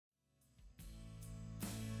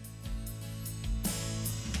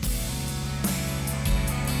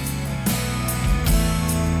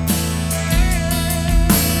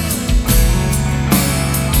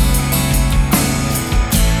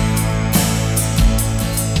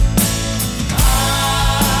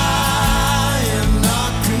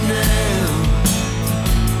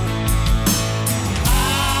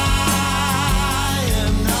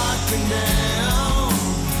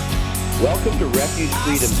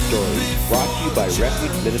Stories, brought to you by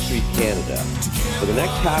Refuge Ministries Canada. For the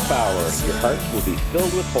next half hour, your hearts will be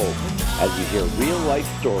filled with hope as you hear real-life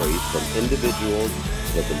stories from individuals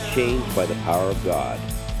that have been changed by the power of God.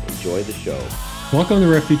 Enjoy the show. Welcome to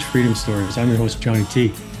Refuge Freedom Stories. I'm your host, Johnny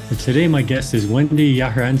T. And today my guest is Wendy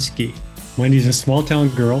Zahorjanski. Wendy's a small-town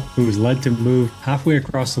girl who was led to move halfway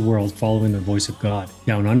across the world following the voice of God,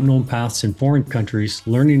 down unknown paths in foreign countries,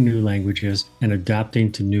 learning new languages, and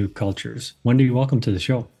adapting to new cultures. Wendy, welcome to the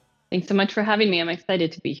show. Thanks so much for having me. I'm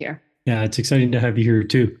excited to be here. Yeah, it's exciting to have you here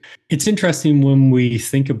too. It's interesting when we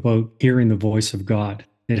think about hearing the voice of God.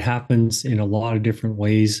 It happens in a lot of different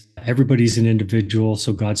ways. Everybody's an individual,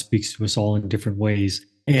 so God speaks to us all in different ways.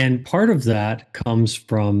 And part of that comes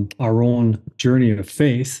from our own journey of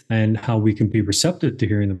faith and how we can be receptive to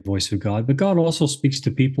hearing the voice of God. But God also speaks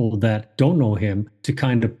to people that don't know him to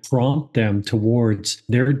kind of prompt them towards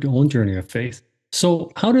their own journey of faith.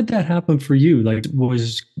 So how did that happen for you? Like,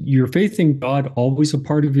 was your faith in God always a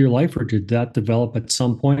part of your life, or did that develop at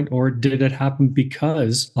some point, or did it happen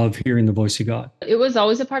because of hearing the voice of God? It was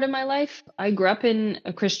always a part of my life. I grew up in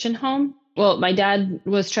a Christian home. Well, my dad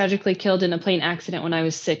was tragically killed in a plane accident when I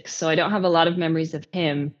was 6, so I don't have a lot of memories of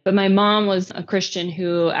him. But my mom was a Christian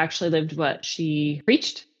who actually lived what she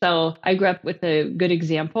preached. So I grew up with a good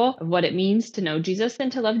example of what it means to know Jesus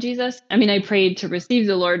and to love Jesus. I mean, I prayed to receive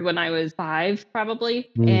the Lord when I was 5, probably.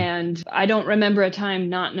 And I don't remember a time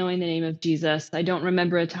not knowing the name of Jesus. I don't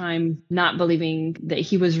remember a time not believing that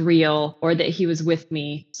he was real or that he was with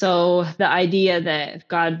me. So the idea that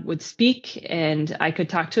God would speak and I could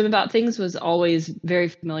talk to him about things was always very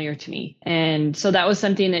familiar to me. And so that was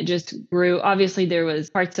something that just grew. Obviously, there was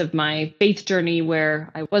parts of my faith journey where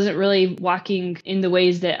I wasn't really walking in the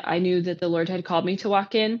ways that I knew that the Lord had called me to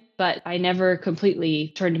walk in, but I never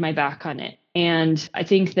completely turned my back on it. And I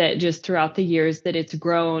think that just throughout the years that it's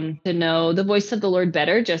grown to know the voice of the Lord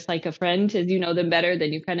better, just like a friend, as you know them better,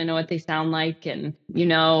 then you kind of know what they sound like. And you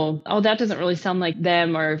know, oh, that doesn't really sound like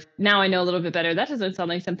them. Or now I know a little bit better. That doesn't sound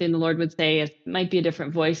like something the Lord would say. It might be a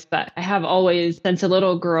different voice, but I have always, since a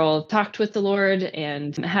little girl, talked with the Lord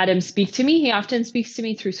and had him speak to me. He often speaks to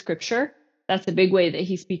me through scripture. That's a big way that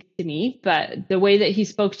he speaks to me. But the way that he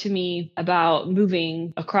spoke to me about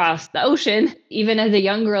moving across the ocean, even as a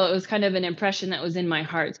young girl, it was kind of an impression that was in my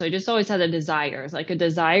heart. So I just always had a desire, like a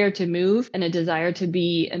desire to move and a desire to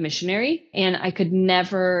be a missionary. And it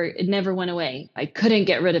never went away. I couldn't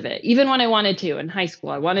get rid of it. Even when I wanted to in high school,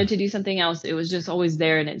 I wanted to do something else. It was just always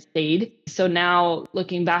there and it stayed. So now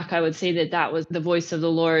looking back, I would say that was the voice of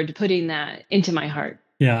the Lord putting that into my heart.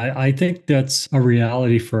 Yeah, I think that's a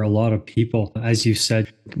reality for a lot of people. As you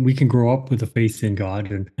said, we can grow up with a faith in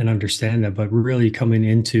God and understand that, but really coming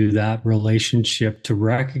into that relationship to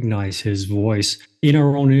recognize his voice in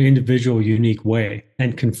our own individual, unique way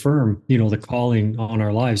and confirm, the calling on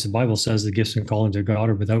our lives. The Bible says the gifts and callings of God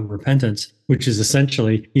are without repentance, which is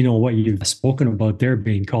essentially, what you've spoken about there,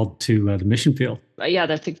 being called to the mission field. Yeah,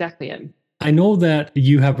 that's exactly it. I know that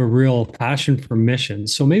you have a real passion for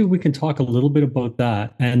missions, so maybe we can talk a little bit about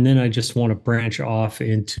that. And then I just want to branch off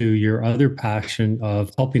into your other passion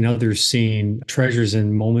of helping others seeing treasures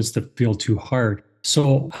in moments that feel too hard.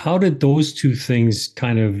 So how did those two things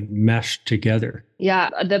kind of mesh together?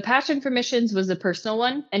 Yeah, the passion for missions was a personal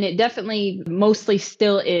one, and it definitely mostly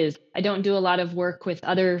still is. I don't do a lot of work with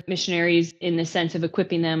other missionaries in the sense of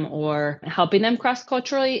equipping them or helping them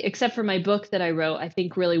cross-culturally, except for my book that I wrote, I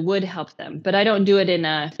think really would help them. But I don't do it in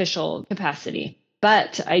an official capacity.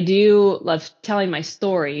 But I do love telling my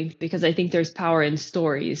story because I think there's power in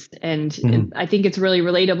stories. And I think it's really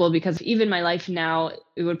relatable because even my life now,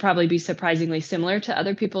 it would probably be surprisingly similar to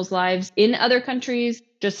other people's lives in other countries.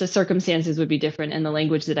 Just the circumstances would be different and the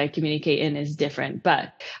language that I communicate in is different.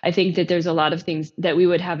 But I think that there's a lot of things that we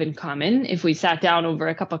would have in common if we sat down over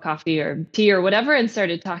a cup of coffee or tea or whatever and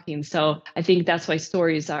started talking. So I think that's why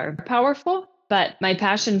stories are powerful. But my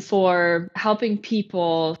passion for helping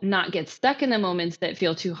people not get stuck in the moments that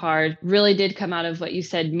feel too hard really did come out of what you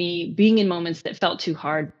said, me being in moments that felt too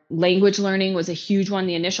hard. Language learning was a huge one,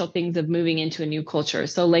 the initial things of moving into a new culture.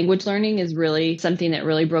 So language learning is really something that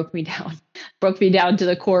really broke me down to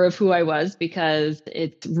the core of who I was, because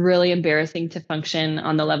it's really embarrassing to function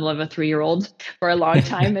on the level of a 3-year-old for a long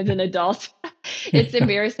time as an adult. It's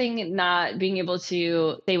embarrassing not being able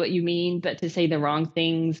to say what you mean, but to say the wrong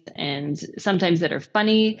things. And sometimes that are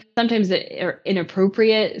funny, sometimes that are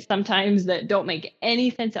inappropriate, sometimes that don't make any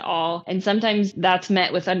sense at all. And sometimes that's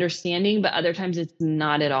met with understanding, but other times it's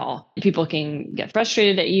not at all. People can get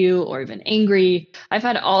frustrated at you or even angry. I've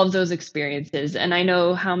had all of those experiences. And I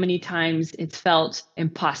know how many times it's felt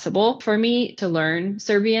impossible for me to learn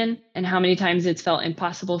Serbian. and how many times it's felt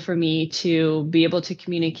impossible for me to be able to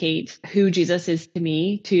communicate who Jesus is to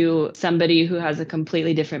me to somebody who has a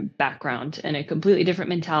completely different background and a completely different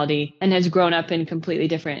mentality and has grown up in completely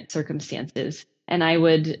different circumstances. And I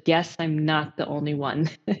would guess I'm not the only one.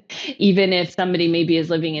 Even if somebody maybe is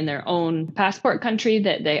living in their own passport country,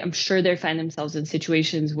 I'm sure they find themselves in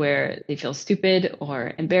situations where they feel stupid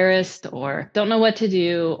or embarrassed or don't know what to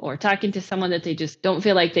do, or talking to someone that they just don't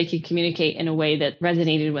feel like they can communicate in a way that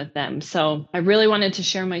resonated with them. So I really wanted to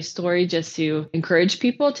share my story just to encourage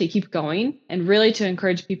people to keep going, and really to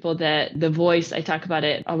encourage people that the voice, I talk about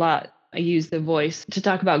it a lot. I use the voice to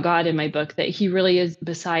talk about God in my book, that he really is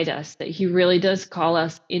beside us, that he really does call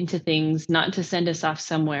us into things, not to send us off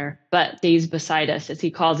somewhere, but stays beside us as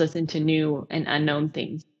he calls us into new and unknown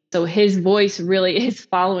things. So his voice really is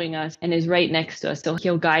following us and is right next to us. So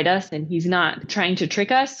he'll guide us, and he's not trying to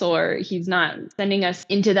trick us, or he's not sending us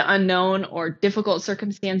into the unknown or difficult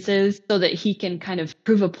circumstances so that he can kind of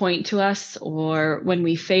prove a point to us. Or when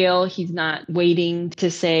we fail, he's not waiting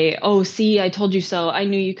to say, oh, see, I told you so. I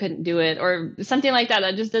knew you couldn't do it, or something like that.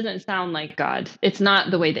 That just doesn't sound like God. It's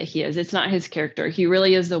not the way that he is. It's not his character. He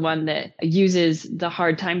really is the one that uses the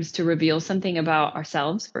hard times to reveal something about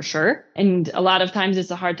ourselves, for sure. And a lot of times it's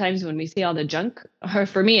the hard times when we see all the junk, or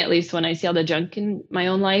for me at least, when I see all the junk in my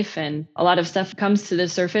own life, and a lot of stuff comes to the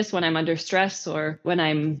surface when I'm under stress, or when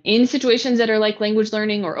I'm in situations that are like language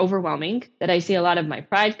learning or overwhelming, that I see a lot of my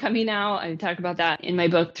pride coming out. I talk about that in my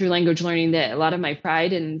book, Through Language Learning, that a lot of my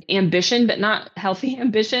pride and ambition, but not healthy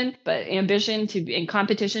ambition, but ambition to be in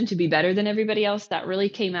competition to be better than everybody else, that really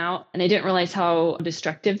came out. And I didn't realize how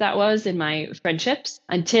destructive that was in my friendships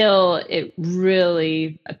until it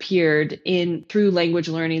really appeared through language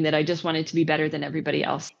learning, that I just wanted to be better than everybody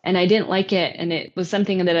else. And I didn't like it. And it was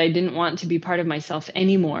something that I didn't want to be part of myself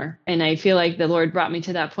anymore. And I feel like the Lord brought me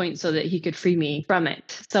to that point so that he could free me from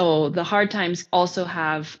it. So the hard times also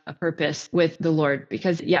have a purpose with the Lord,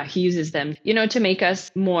 because he uses them, to make us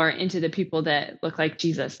more into the people that look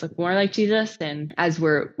more like Jesus. And as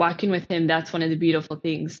we're walking with him, that's one of the beautiful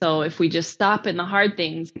things. So if we just stop in the hard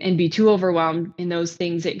things and be too overwhelmed in those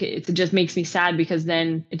things, it just makes me sad, because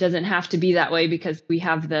then it doesn't have to be that way, because we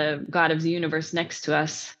have the God of the universe next to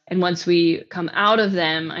us. And once we come out of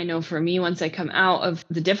them, I know for me, once I come out of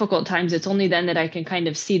the difficult times, it's only then that I can kind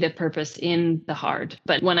of see the purpose in the hard.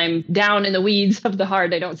 But when I'm down in the weeds of the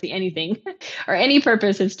hard, I don't see anything or any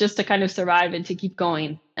purpose. It's just to kind of survive and to keep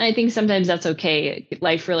going. And I think sometimes that's okay.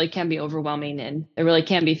 Life really can be overwhelming, and there really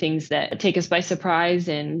can be things that take us by surprise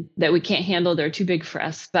and that we can't handle. They're too big for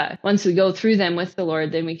us. But once we go through them with the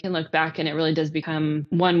Lord, then we can look back, and it really does become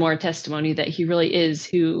one more testimony that he really is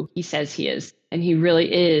who he says he is. And he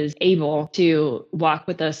really is able to walk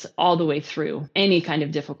with us all the way through any kind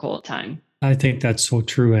of difficult time. I think that's so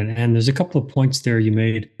true. And there's a couple of points there you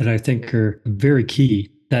made that I think are very key.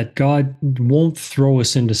 That God won't throw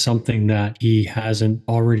us into something that he hasn't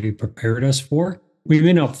already prepared us for. We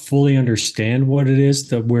may not fully understand what it is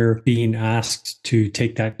that we're being asked to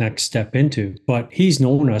take that next step into, but he's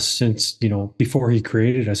known us since, before he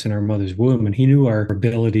created us in our mother's womb, and he knew our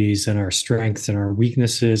abilities and our strengths and our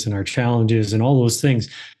weaknesses and our challenges and all those things.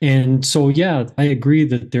 And so, I agree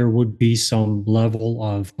that there would be some level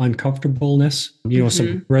of uncomfortableness,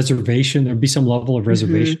 some reservation. There'd be some level of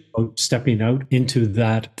reservation about stepping out into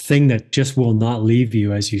that thing that just will not leave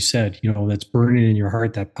you, as you said, that's burning in your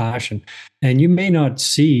heart, that passion. And you may not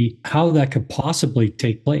see how that could possibly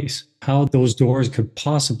take place, how those doors could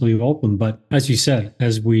possibly open. But as you said,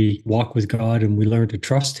 as we walk with God and we learn to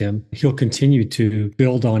trust him, he'll continue to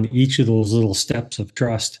build on each of those little steps of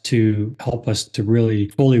trust to help us to really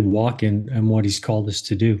fully walk in what he's called us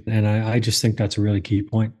to do. And I just think that's a really key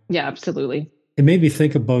point. Yeah, absolutely. It made me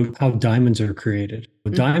think about how diamonds are created.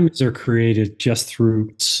 Diamonds are created just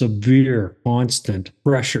through severe, constant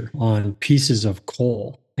pressure on pieces of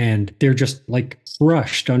coal. And they're just like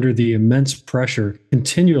crushed under the immense pressure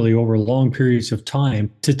continually over long periods of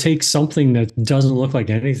time to take something that doesn't look like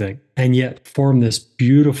anything and yet form this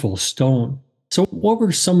beautiful stone. So what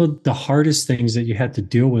were some of the hardest things that you had to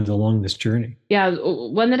deal with along this journey? Yeah,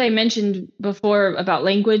 one that I mentioned before about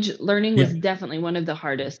language learning was definitely one of the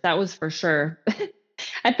hardest. That was for sure.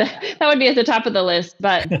 That would be at the top of the list,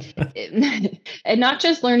 but and not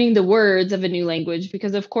just learning the words of a new language,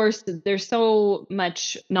 because of course there's so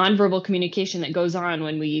much nonverbal communication that goes on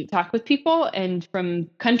when we talk with people, and from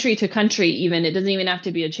country to country, even it doesn't even have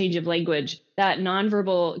to be a change of language. that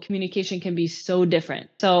nonverbal communication can be so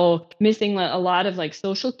different. So missing a lot of like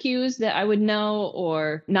social cues that I would know,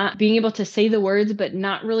 or not being able to say the words, but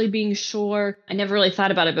not really being sure. I never really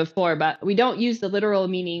thought about it before, but we don't use the literal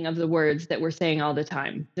meaning of the words that we're saying all the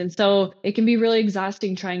time. And so it can be really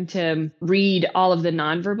exhausting trying to read all of the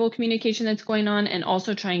nonverbal communication that's going on, and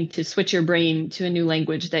also trying to switch your brain to a new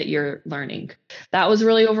language that you're learning. That was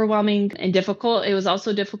really overwhelming and difficult. It was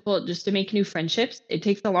also difficult just to make new friendships. It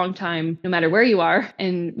takes a long time, no matter where you are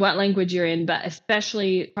and what language you're in, but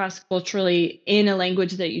especially cross-culturally in a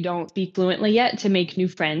language that you don't speak fluently yet, to make new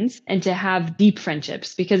friends and to have deep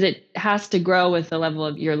friendships, because it has to grow with the level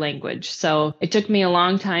of your language. So it took me a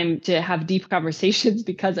long time to have deep conversations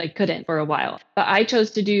because I couldn't for a while. But I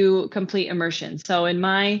chose to do complete immersion. So in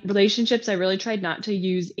my relationships, I really tried not to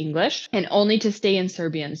use English and only to stay in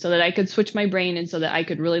Serbian, so that I could switch my brain and so that I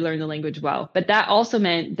could really learn the language well. But that also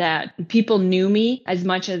meant that people knew me as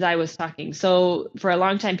much as I was talking. So for a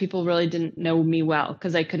long time, people really didn't know me well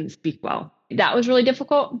because I couldn't speak well. That was really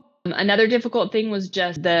difficult. Another difficult thing was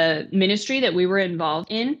just the ministry that we were involved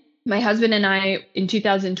in. My husband and I, in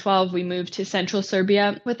 2012, we moved to central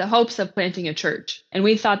Serbia with the hopes of planting a church. And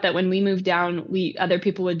we thought that when we moved down, other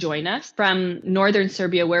people would join us from northern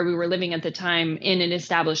Serbia, where we were living at the time, in an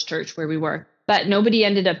established church where we were. But nobody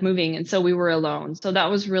ended up moving, and so we were alone. So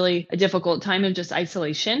that was really a difficult time of just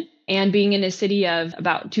isolation, and being in a city of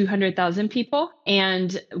about 200,000 people.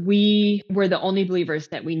 And we were the only believers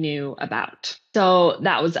that we knew about. So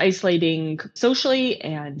that was isolating socially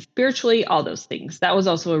and spiritually, all those things. That was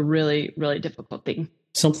also a really, really difficult thing.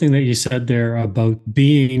 Something that you said there about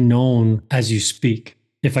being known as you speak,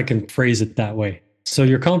 if I can phrase it that way. So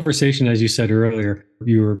your conversation, as you said earlier,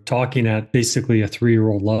 you were talking at basically a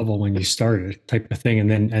 3-year-old level when you started, type of thing, and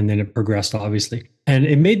then it progressed, obviously. And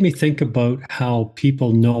it made me think about how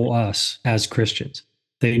people know us as Christians.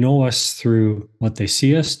 They know us through what they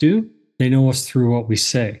see us do. They know us through what we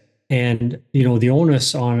say. And, the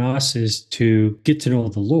onus on us is to get to know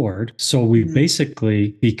the Lord. So we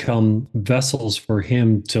basically become vessels for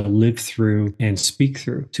him to live through and speak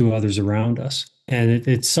through to others around us. And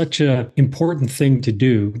it's such an important thing to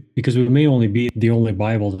do, because we may only be the only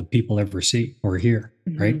Bible that people ever see or hear,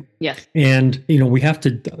 right? Yes. And, we have to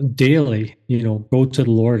daily, go to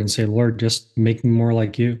the Lord and say, Lord, just make me more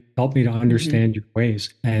like you. Help me to understand your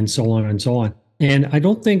ways, and so on and so on. And I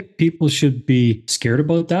don't think people should be scared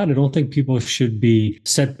about that. I don't think people should be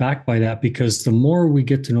set back by that, because the more we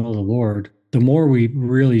get to know the Lord, the more we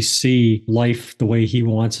really see life the way he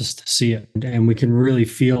wants us to see it. And we can really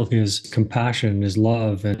feel his compassion, his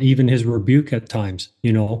love, and even his rebuke at times,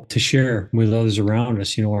 to share with others around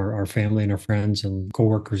us, our family and our friends and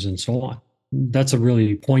coworkers and so on. That's a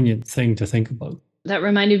really poignant thing to think about. That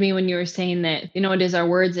reminded me when you were saying that, it is our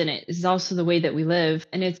words, and it is also the way that we live.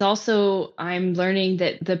 And it's also, I'm learning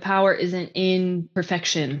that the power isn't in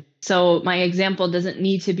perfection. So my example doesn't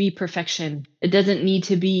need to be perfection. It doesn't need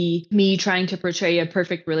to be me trying to portray a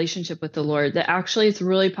perfect relationship with the Lord. That actually it's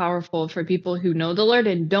really powerful for people who know the Lord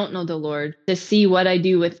and don't know the Lord to see what I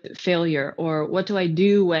do with failure, or what do I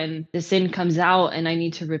do when the sin comes out and I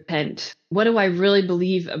need to repent. What do I really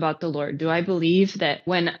believe about the Lord? Do I believe that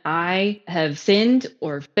when I have sinned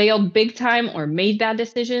or failed big time or made bad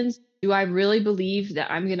decisions, do I really believe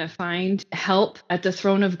that I'm going to find help at the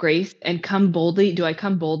throne of grace and come boldly? Do I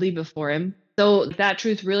come boldly before him? So that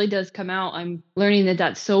truth really does come out. I'm learning that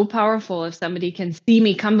that's so powerful if somebody can see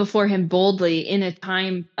me come before him boldly in a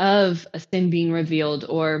time of a sin being revealed,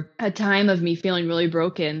 or a time of me feeling really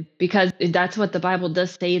broken, because that's what the Bible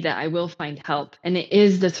does say, that I will find help, and it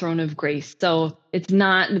is the throne of grace. So it's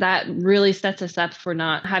not, that really sets us up for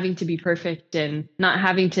not having to be perfect, and not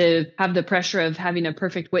having to have the pressure of having a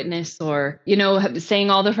perfect witness, or,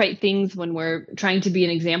 saying all the right things when we're trying to be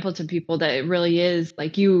an example to people. That it really is,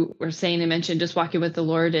 like you were saying and mentioned, just walking with the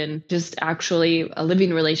Lord, and just actually a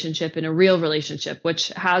living relationship and a real relationship, which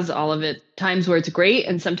has all of it. Times where it's great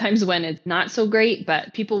and sometimes when it's not so great,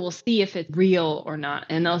 but people will see if it's real or not,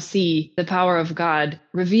 and they'll see the power of God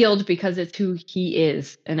revealed because it's who he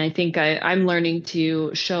is. And I think I'm learning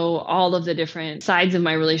to show all of the different sides of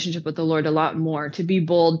my relationship with the Lord a lot more, to be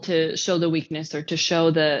bold, to show the weakness, or to show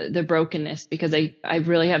the brokenness, because I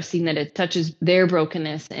really have seen that it touches their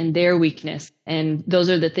brokenness and their weakness. And those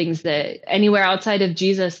are the things that anywhere outside of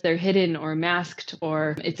Jesus, they're hidden or masked,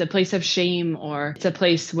 or it's a place of shame, or it's a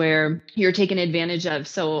place where you're taken advantage of.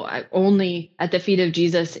 So only at the feet of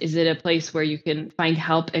Jesus is it a place where you can find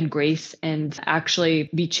help and grace and actually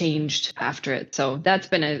be changed after it. So that's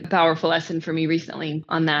been a powerful lesson for me recently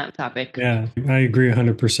on that topic. Yeah, I agree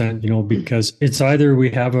 100%, because it's either we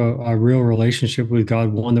have a real relationship with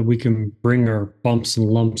God, one that we can bring our bumps and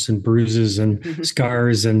lumps and bruises and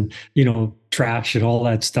scars and, trash and all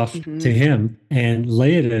that stuff to him and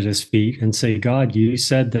lay it at his feet and say, God, you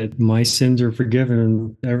said that my sins are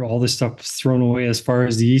forgiven and all this stuff is thrown away as far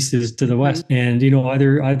as the east is to the west. And,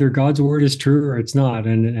 either God's word is true or it's not.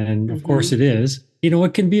 And of course it is.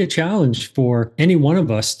 It can be a challenge for any one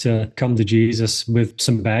of us to come to Jesus with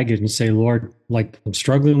some baggage and say, Lord, I'm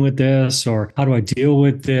struggling with this, or how do I deal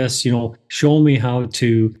with this? Show me how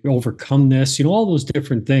to overcome this, all those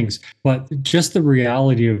different things. But just the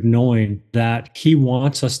reality of knowing that he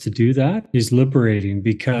wants us to do that is liberating,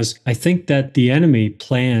 because I think that the enemy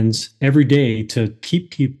plans every day to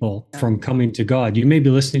keep people from coming to God. You may be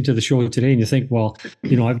listening to the show today and you think, well,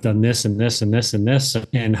 I've done this and this and this and this,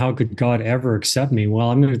 and how could God ever accept me?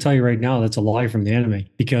 Well, I'm going to tell you right now, that's a lie from the enemy,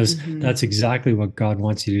 because that's exactly what God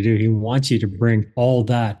wants you to do. He wants you to bring all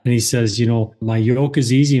that. And he says, my yoke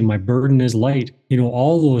is easy and my burden is light.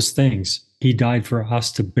 All those things. He died for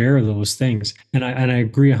us to bear those things. And I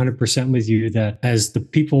agree 100% with you that as the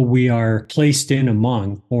people we are placed in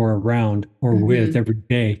among or around or with every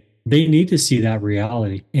day, they need to see that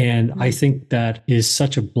reality. And I think that is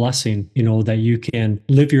such a blessing, that you can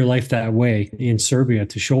live your life that way in Serbia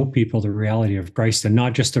to show people the reality of Christ and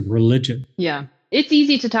not just a religion. Yeah. It's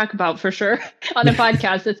easy to talk about for sure on a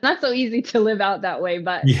podcast. It's not so easy to live out that way,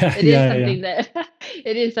 but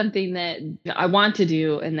it is something that I want to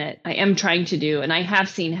do and that I am trying to do. And I have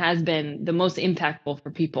seen has been the most impactful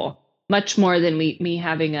for people, much more than me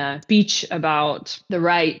having a speech about the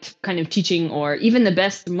right kind of teaching, or even the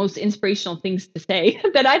best, most inspirational things to say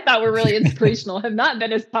that I thought were really inspirational have not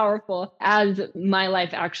been as powerful as my life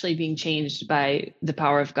actually being changed by the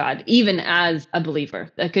power of God, even as a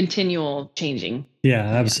believer, a continual changing. Yeah,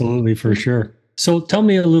 absolutely, for sure. So tell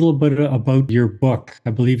me a little bit about your book. I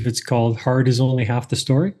believe it's called Hard is Only Half the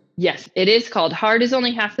Story. Yes, it is called Hard is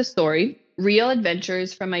Only Half the Story. Real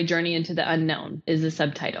Adventures from My Journey into the Unknown is the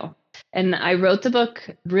subtitle. And I wrote the book,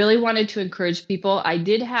 really wanted to encourage people. I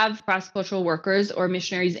did have cross-cultural workers or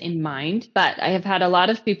missionaries in mind, but I have had a lot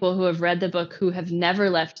of people who have read the book who have never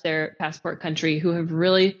left their passport country, who have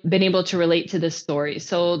really been able to relate to the story.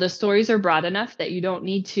 So the stories are broad enough that you don't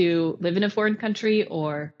need to live in a foreign country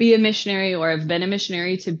or be a missionary or have been a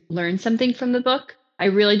missionary to learn something from the book. I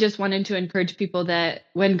really just wanted to encourage people that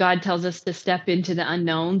when God tells us to step into the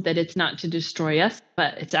unknown, that it's not to destroy us,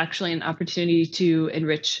 but it's actually an opportunity to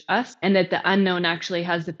enrich us, and that the unknown actually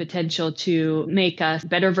has the potential to make us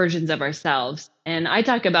better versions of ourselves. And I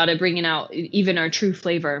talk about it bringing out even our true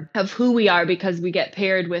flavor of who we are, because we get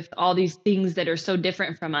paired with all these things that are so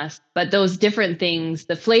different from us. But those different things,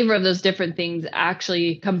 the flavor of those different things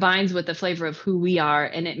actually combines with the flavor of who we are,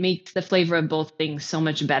 and it makes the flavor of both things so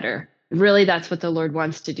much better. Really, that's what the Lord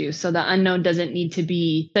wants to do. So the unknown doesn't need to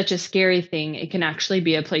be such a scary thing. It can actually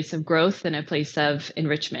be a place of growth and a place of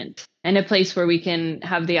enrichment, and a place where we can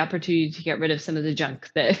have the opportunity to get rid of some of the junk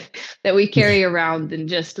that we carry around and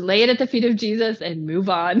just lay it at the feet of Jesus and move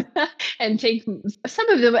on and take some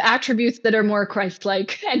of the attributes that are more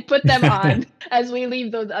Christ-like and put them on as we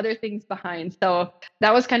leave those other things behind. So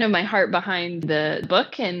that was kind of my heart behind the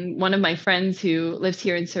book. And one of my friends who lives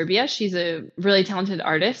here in Serbia, she's a really talented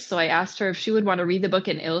artist. So I asked her if she would want to read the book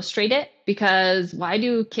and illustrate it, because why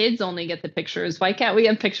do kids only get the pictures? Why can't we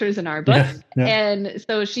have pictures in our book? Yeah. And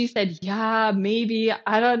so she said, yeah, maybe.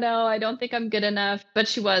 I don't know. I don't think I'm good enough. But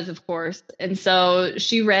she was, of course. And so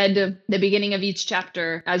she read the beginning of each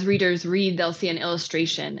chapter. As readers read, they'll see an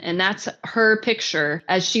illustration. And that's her picture.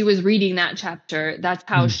 As she was reading that chapter, that's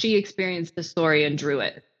how she experienced the story and drew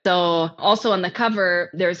it. So also on the cover,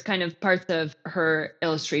 there's kind of parts of her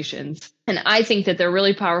illustrations. And I think that they're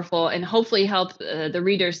really powerful and hopefully help the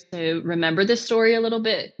readers to remember the story a little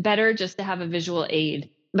bit better, just to have a visual aid.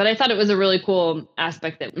 But I thought it was a really cool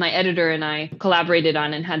aspect that my editor and I collaborated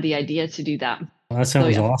on and had the idea to do that. Well, that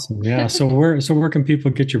sounds awesome. Yeah. So where can people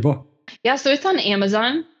get your book? Yeah, so it's on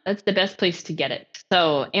Amazon. That's the best place to get it.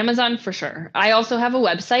 So Amazon for sure. I also have a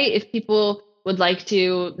website if people would like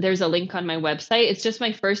to. There's a link on my website. It's just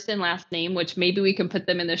my first and last name, which maybe we can put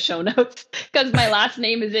them in the show notes because my last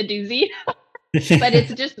name is a doozy. But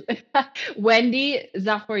it's just Wendy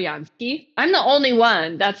Zahorjanski. I'm the only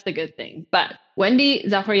one. That's the good thing. But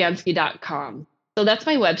WendyZahorjanski.com. So that's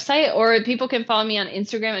my website, or people can follow me on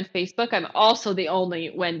Instagram and Facebook. I'm also the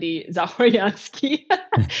only Wendy Zahorjanski.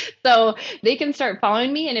 So they can start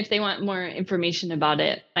following me. And if they want more information about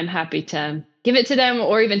it, I'm happy to give it to them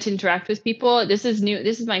or even to interact with people. This is new.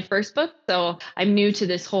 This is my first book. So I'm new to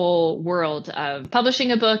this whole world of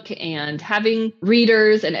publishing a book and having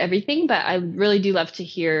readers and everything. But I really do love to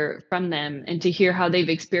hear from them and to hear how they've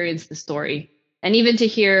experienced the story. And even to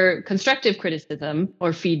hear constructive criticism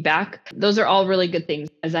or feedback. Those are all really good things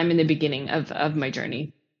as I'm in the beginning of my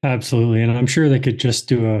journey. Absolutely. And I'm sure they could just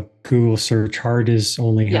do a Google search, Heart is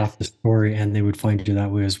Only Half the Story, and they would find you that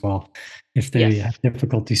way as well, if they have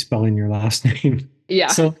difficulty spelling your last name. Yeah.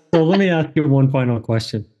 So let me ask you one final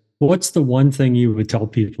question. What's the one thing you would tell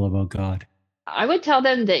people about God? I would tell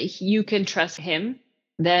them that you can trust him,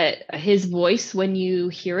 that his voice, when you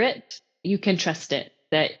hear it, you can trust it,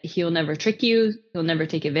 that he'll never trick you, he'll never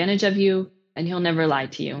take advantage of you, and he'll never lie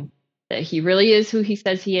to you. That he really is who he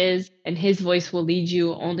says he is, and his voice will lead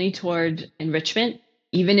you only toward enrichment,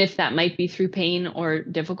 even if that might be through pain or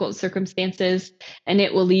difficult circumstances. And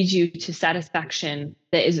it will lead you to satisfaction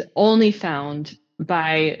that is only found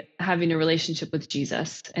by having a relationship with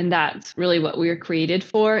Jesus. And that's really what we were created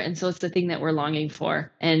for. And so it's the thing that we're longing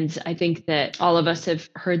for. And I think that all of us have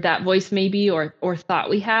heard that voice maybe, or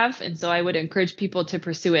thought we have. And so I would encourage people to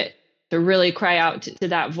pursue it, to really cry out to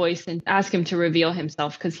that voice and ask him to reveal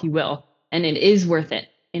himself, because he will. And it is worth it.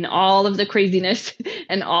 In all of the craziness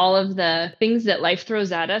and all of the things that life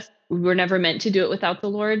throws at us, we were never meant to do it without the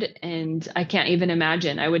Lord. And I can't even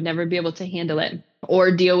imagine. I would never be able to handle it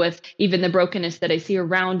or deal with even the brokenness that I see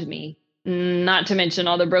around me, not to mention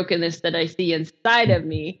all the brokenness that I see inside of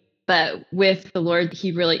me. But with the Lord,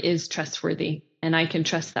 he really is trustworthy, and I can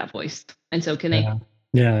trust that voice. And so can they.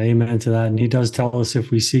 Yeah, amen to that. And he does tell us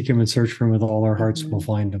if we seek him and search for him with all our hearts, we'll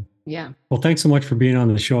find him. Yeah. Well, thanks so much for being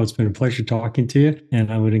on the show. It's been a pleasure talking to you.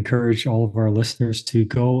 And I would encourage all of our listeners to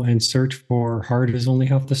go and search for Heart is Only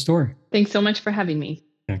Half the Story. Thanks so much for having me.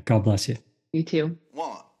 Yeah, God bless you. You too.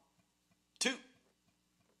 1, 2,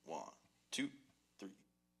 1, 2, 3.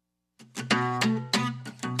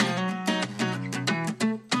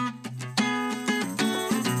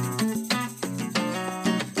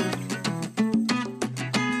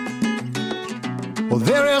 Well,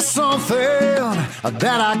 there is something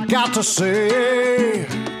that I got to say,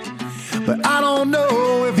 but I don't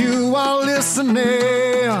know if you are listening.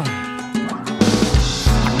 I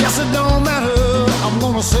guess it don't matter, I'm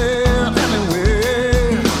gonna say it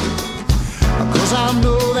anyway, 'cause I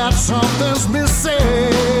know that something's missing.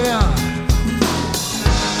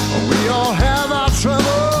 We all have our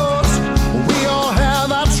troubles, we all have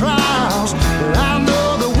our trials, but I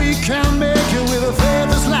know that we can make it with a faith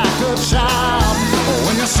that's like a child.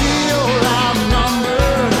 When you see your life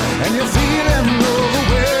numbered and you're feeling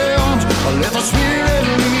overwhelmed, let the Spirit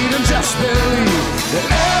lead and just believe that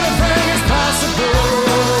everything is possible.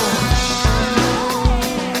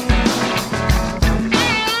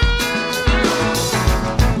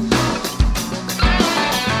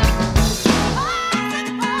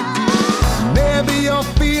 Maybe you're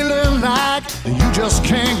feeling like you just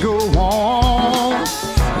can't go on,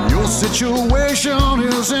 your situation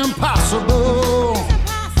is impossible.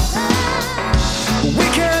 We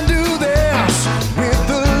can do this with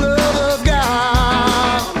the love of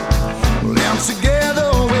God, and together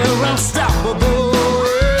we're unstoppable.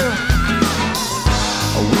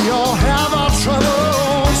 We all have our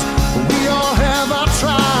troubles, we all have our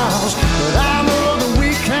trials, but I know that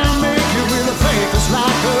we can make it with a faith that's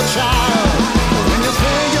like a child. When you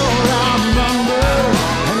think you're outnumbered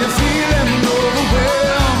and you're feeling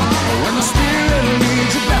overwhelmed, when the Spirit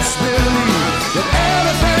leads you, best believe that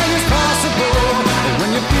everything is possible. When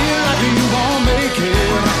you feel like you won't make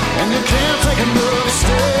it and you can't take another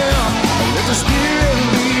step, let the Spirit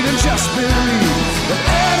lead and just believe that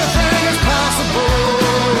everything is possible.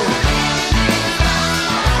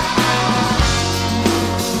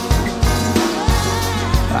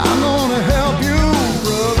 I'm gonna help you,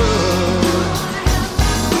 brother.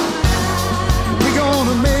 We're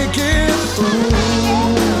gonna make it through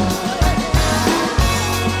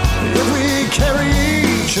if we carry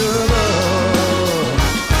each other.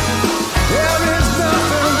 There is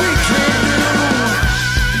nothing we can't do.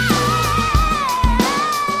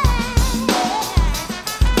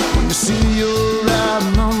 When you see you're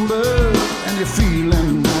outnumbered and you're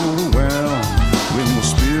feeling overwhelmed, when the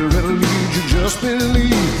Spirit leads you, just believe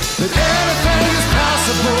that anything is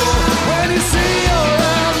possible. When you see you're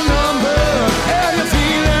outnumbered and you're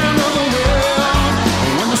feeling overwhelmed,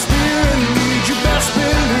 when the Spirit leads you, best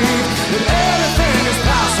believe that anything is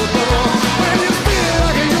possible. When you feel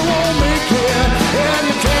like you won't make it and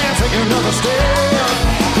you can't take another step,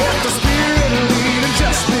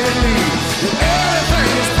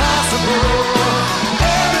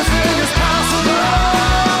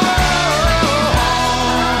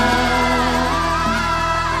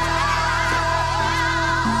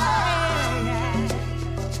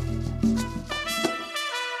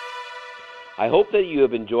 hope that you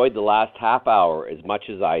have enjoyed the last half hour as much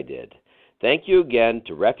as I did. Thank you again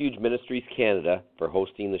to Refuge Ministries Canada for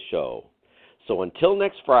hosting the show. So until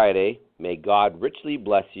next Friday, may God richly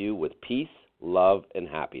bless you with peace, love, and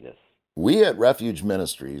happiness. We at Refuge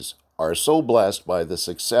Ministries are so blessed by the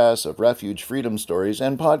success of Refuge Freedom Stories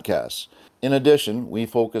and podcasts. In addition, we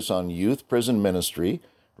focus on youth prison ministry,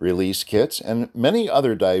 release kits, and many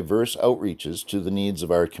other diverse outreaches to the needs of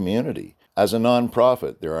our community. As a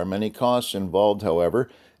nonprofit, there are many costs involved, however,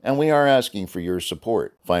 and we are asking for your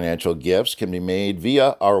support. Financial gifts can be made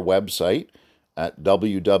via our website at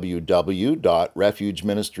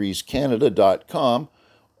www.refugeministriescanada.com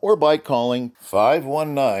or by calling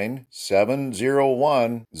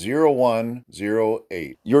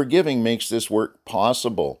 519-701-0108. Your giving makes this work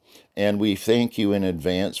possible, and we thank you in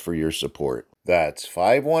advance for your support. That's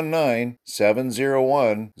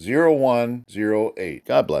 519-701-0108.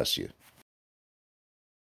 God bless you.